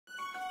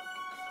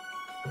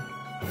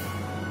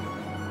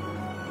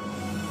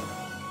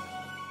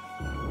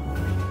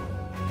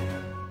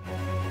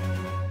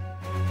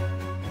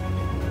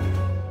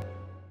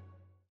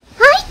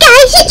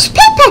guys, it's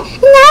Pippa,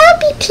 and I'll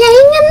be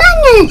playing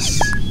Among Us.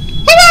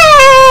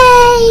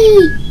 Hooray!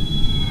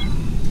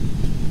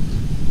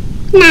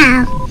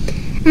 Now,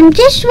 I'm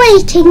just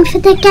waiting for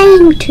the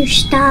game to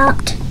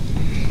start.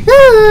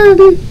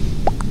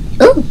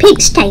 Oh,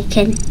 pig's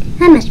taken.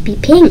 I must be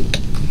pink.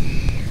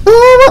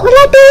 Oh, what will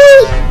I be?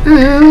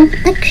 Oh,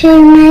 a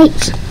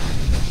crewmate.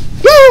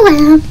 Oh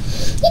well,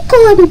 you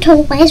couldn't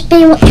always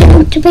be what you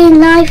want to be in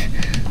life.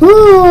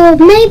 Oh,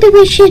 maybe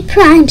we should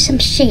prime some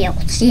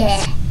shields,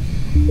 yeah.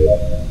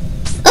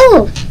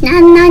 Oh,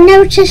 and I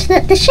noticed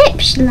that the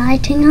ship's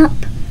lighting up.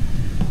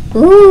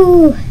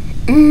 Ooh,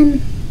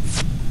 and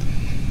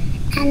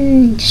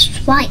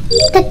swipe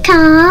the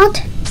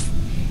card.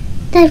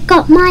 They've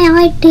got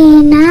my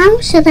ID now,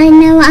 so they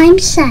know I'm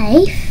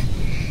safe.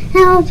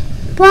 Now,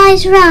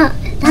 why's that?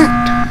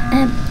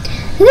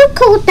 Who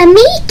called the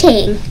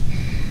meeting?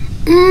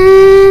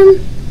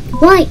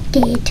 White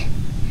did.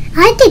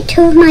 I did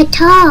 2 of my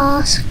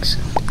tasks.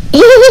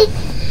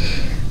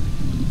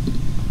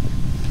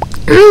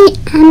 I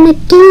am a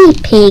guinea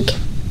pig.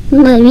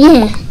 Well,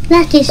 yeah,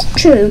 that is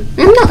true.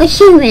 I'm not a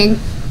human.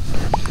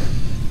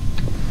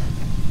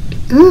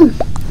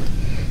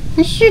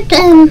 I should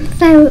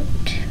vote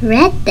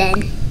red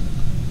then.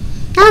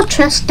 I'll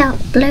trust dark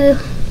blue.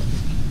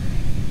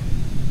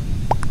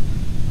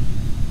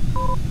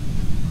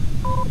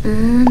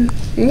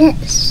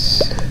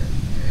 Let's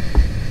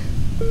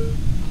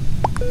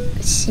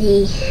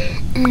see.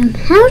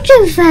 How do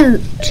you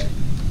vote?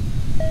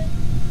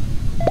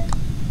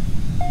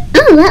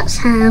 Oh, that's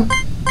how.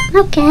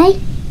 Okay.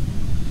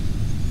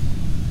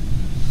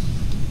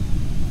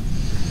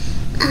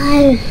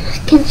 I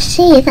can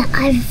see that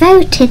I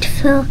voted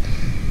for.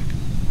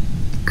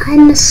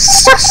 I'm a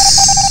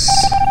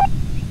sus.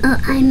 Oh,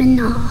 I'm a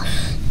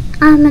nos.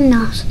 I'm a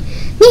nos.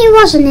 He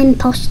was an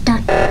imposter.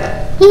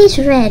 He's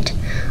red.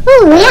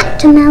 Oh,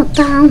 reactor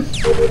meltdown.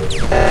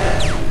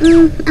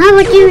 I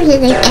would usually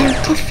be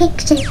able to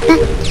fix it, but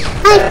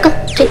I've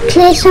got to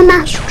clear some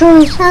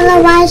asteroids,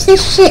 otherwise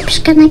this ship's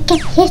gonna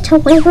get hit or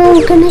we're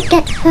all gonna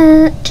get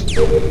hurt.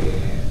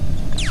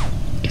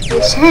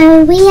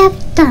 So we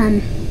have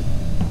done.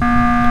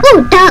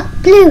 Oh, dark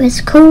blue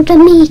has called a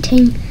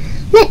meeting.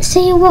 Let's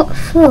see what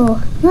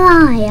for.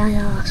 Why, I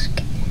ask.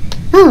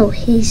 Oh,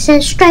 he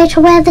says straight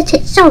away that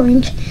it's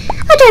orange.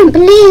 I don't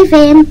believe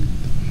him.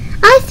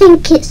 I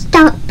think it's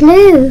dark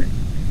blue.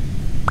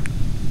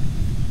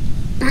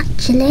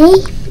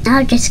 Actually,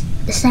 I'll just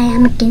say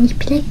I'm a guinea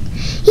pig.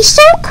 He's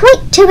so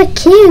quick to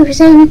accuse,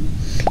 and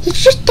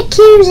he's just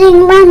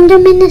accusing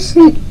random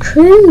innocent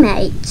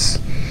crewmates.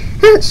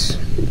 That's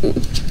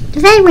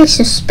very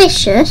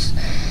suspicious.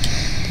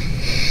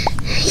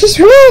 He's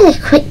really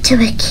quick to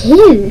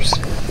accuse.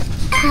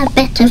 I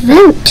better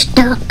vote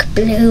dark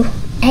blue,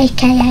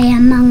 aka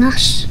Among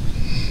Us.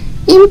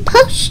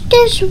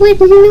 Imposters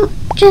would not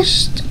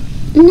just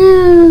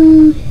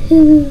know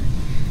who.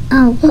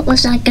 Oh, what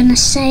was I gonna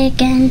say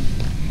again?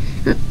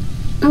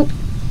 Oh,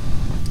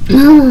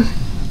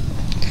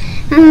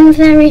 I'm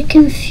very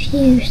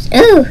confused.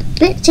 Oh,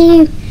 let's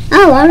see.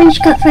 Oh, orange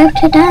got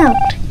voted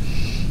out.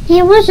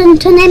 He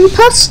wasn't an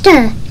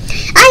imposter.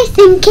 I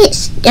think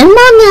it's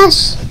Among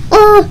Us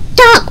or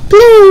dark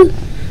blue.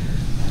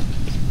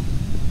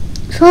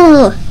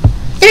 4,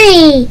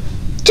 3,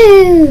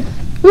 2,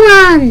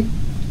 1.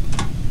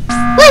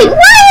 Wait,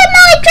 why am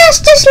I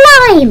dressed as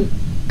slime?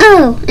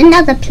 Oh,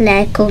 another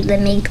player called the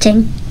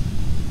meeting.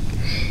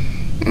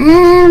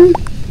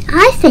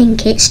 I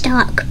think it's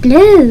dark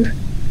blue.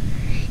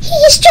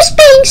 He's just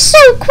being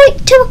so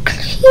quick to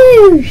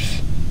accuse.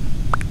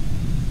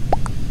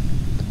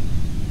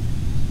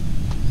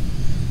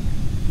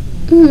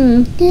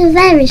 They're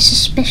very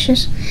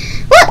suspicious.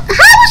 What?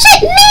 How is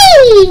it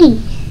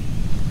me?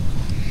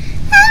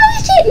 How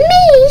is it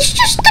me? He's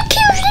just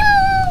accusing.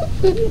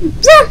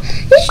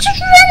 He's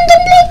just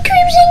randomly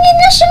accusing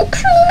innocent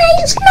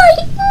crewmates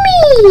like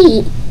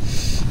me.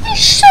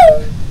 He's so.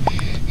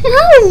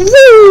 How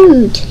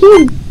rude.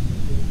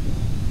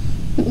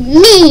 You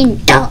mean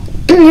dark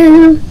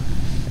blue.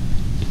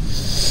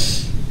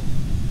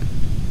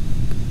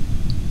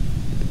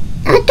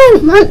 I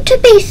don't want to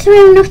be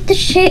thrown off the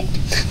ship.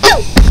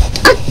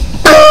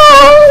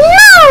 Oh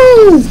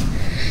no!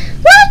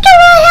 Why do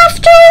I have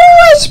to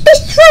always be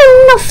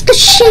thrown off the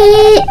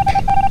ship?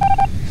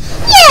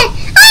 Yeah,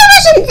 I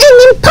wasn't an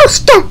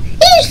imposter.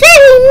 He's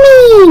very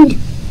mean.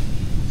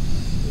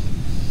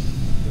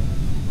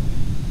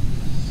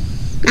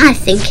 I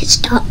think it's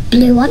dark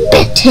blue. I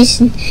bet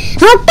isn't.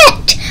 I bet.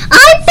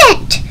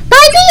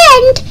 By the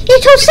end,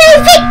 it'll say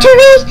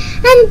victory,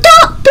 and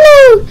dark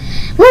blue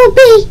will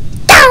be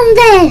down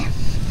there.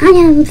 I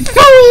am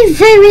very,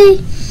 very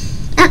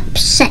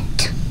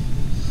upset.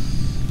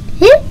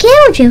 Who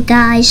killed you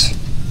guys?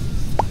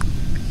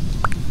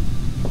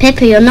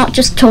 Pippa, you're not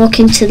just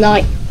talking to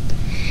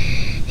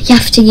you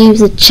have to use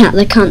the chat,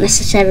 they can't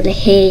necessarily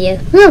hear you.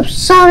 Oh,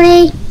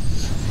 sorry.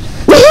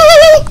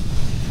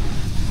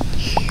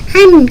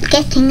 I'm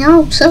getting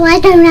old, so I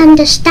don't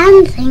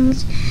understand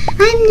things.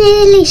 I'm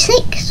nearly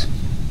 6.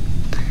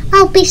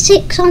 I'll be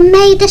 6 on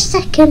May the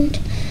 2nd.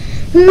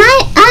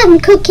 My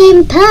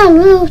cooking Pearl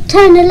will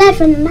turn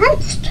 11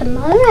 months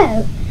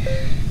tomorrow.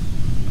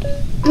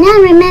 I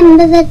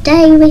remember the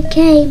day we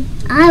came.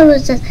 I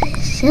was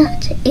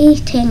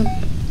eating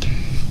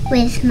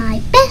with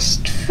my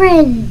best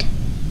friend.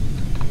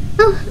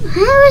 Oh,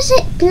 how is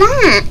it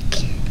black?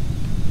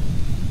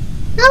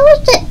 How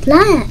is it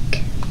black?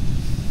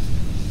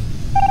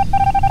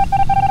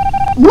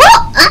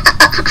 What?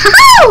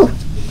 How?